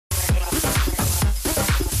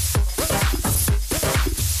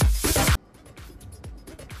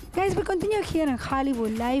Guys, we continue here in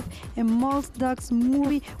Hollywood Live, a Malls Dogs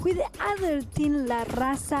movie with the other team, La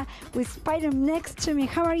Raza, with Spider-Man next to me.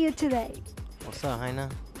 How are you today? What's up, Jaina?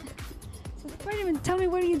 So Spider-Man, tell me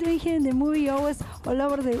what are you doing here in the movie? You're always all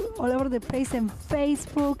over the place on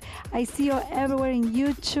Facebook. I see you everywhere in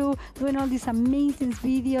YouTube, doing all these amazing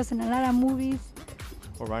videos and a lot of movies.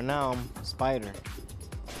 Well, right now I'm Spider.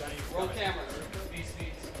 Roll camera. B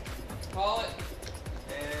speeds. Call it.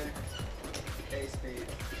 And A speed.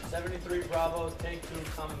 73 Bravo. Take 2.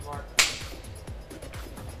 Common mark.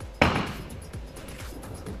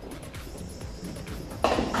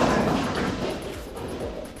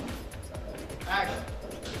 Action.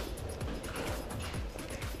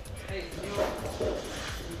 Hey,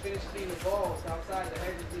 you finished cleaning the balls outside the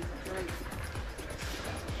hedges need some training.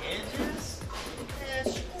 Hedges? Man,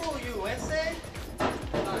 screw you, essay.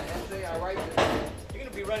 Essay, I write this. You're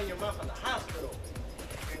gonna be running your mouth at the hospital.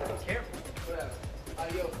 You're gonna be careful. Whatever.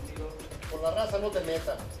 Adios, amigo. Por la raza no te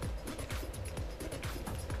metas.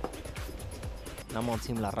 And I'm on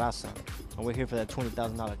Team La Raza. And we're here for that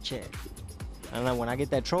 $20,000 check. And then when I get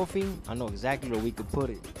that trophy, I know exactly where we could put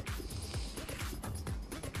it.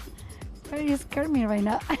 You scared me right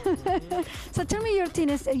now. So tell me your team.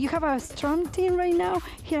 You have a strong team right now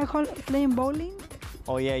here playing bowling?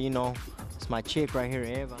 Oh yeah, you know, it's my chick right here,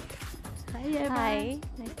 Eva. Hi, Eva. Hi,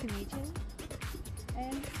 nice to meet you.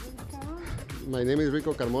 And My name is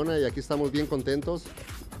Rico Carmona y aquí estamos bien contentos.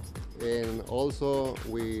 And also,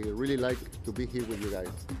 we really like to be here with you guys.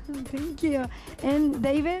 thank you. And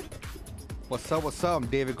David? What's up, what's up? I'm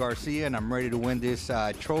David Garcia, and I'm ready to win this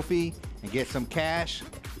trophy and get some cash.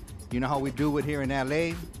 You know how we do it here in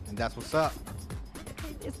LA, and that's what's up.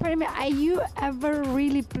 Spider-Man, are you ever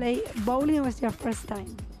really play bowling or was your first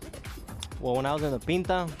time? Well, when I was in the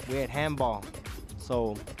Pinta, we had handball.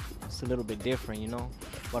 So it's a little bit different, you know?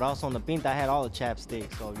 But also on the Pinta, I had all the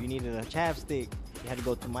chapsticks. So if you needed a chapstick, you had to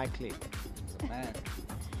go to my clique. Man.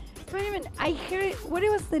 Spider-Man, I heard, what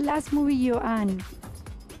was the last movie you on?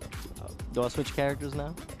 Do I switch characters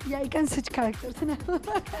now? Yeah, you can switch characters now.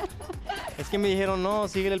 Es que me dijeron, no,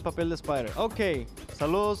 síguele el papel de Spider. Ok,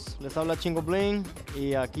 saludos, les habla Chingo Bling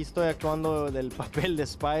y aquí estoy actuando del papel de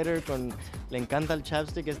Spider. Le encanta el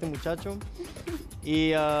chapstick a este muchacho.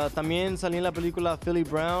 Y también salí en la película Philly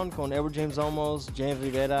Brown con Edward James Olmos, James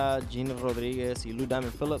Rivera, Gina Rodríguez y Lou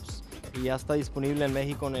Diamond Phillips. Y ya está disponible en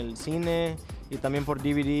México en el cine y también por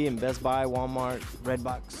DVD en Best Buy, Walmart,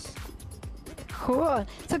 Redbox. Cool.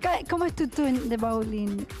 So, ¿cómo es tu en the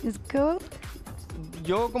bowling? Is good?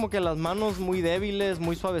 Yo como que las manos muy débiles,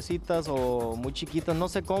 muy suavecitas o muy chiquitas, no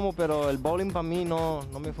sé cómo, pero el bowling para mí no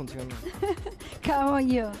me funciona. How about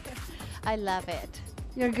you? I love it.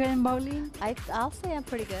 You're good in bowling? I'll say I'm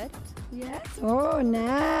pretty good. Yes. Oh,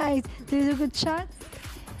 nice. Do you do good shots?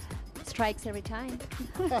 Strikes every time.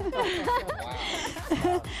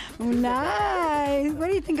 Nice. What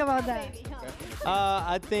do you think about that?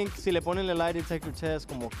 I think si le ponen el lie detector test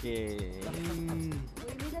como que... We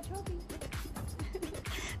need a trophy.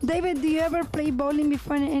 David, do you ever play bowling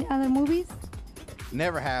before in other movies?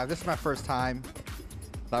 Never have. This is my first time.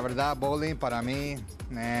 La verdad, bowling para mí,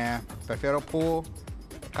 nah. Prefiero pool,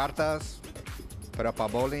 cartas, pero para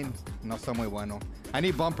bowling no soy muy bueno. I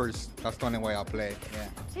need bumpers. That's the only way I'll play. Yeah.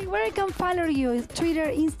 Hey, where I can follow you? Twitter,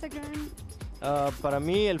 Instagram? Para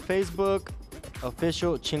mí el Facebook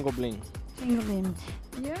official Chingo Bling. England.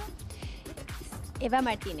 Yeah? Eva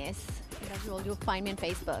Martinez. As usual, you'll find me on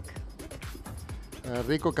Facebook.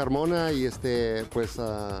 Rico Carmona y pues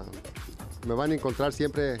me van a encontrar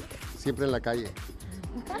siempre en la calle.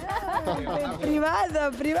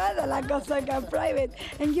 privado, la cosa acá, private.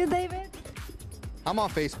 And you, David? I'm on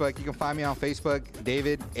Facebook. You can find me on Facebook,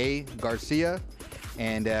 David A. Garcia,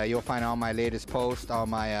 and you'll find all my latest posts, all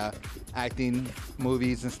my acting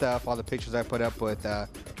movies and stuff, all the pictures I put up with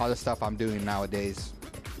all the stuff I'm doing nowadays.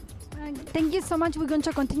 Thank you so much. We're going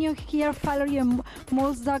to continue here, follow your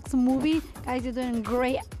Malls Dogs movie. Guys, you're doing a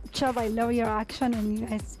great job. I love your action and you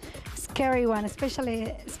guys, scary one,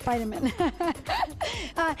 especially Spider-Man.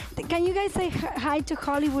 Can you guys say hi to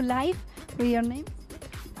Hollywood Live with your name?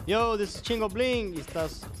 Yo, this is Chingo Bling y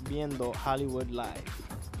estás viendo Hollywood Live.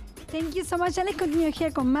 Thank you so much. Ya les continúo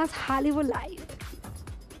here con más Hollywood Live.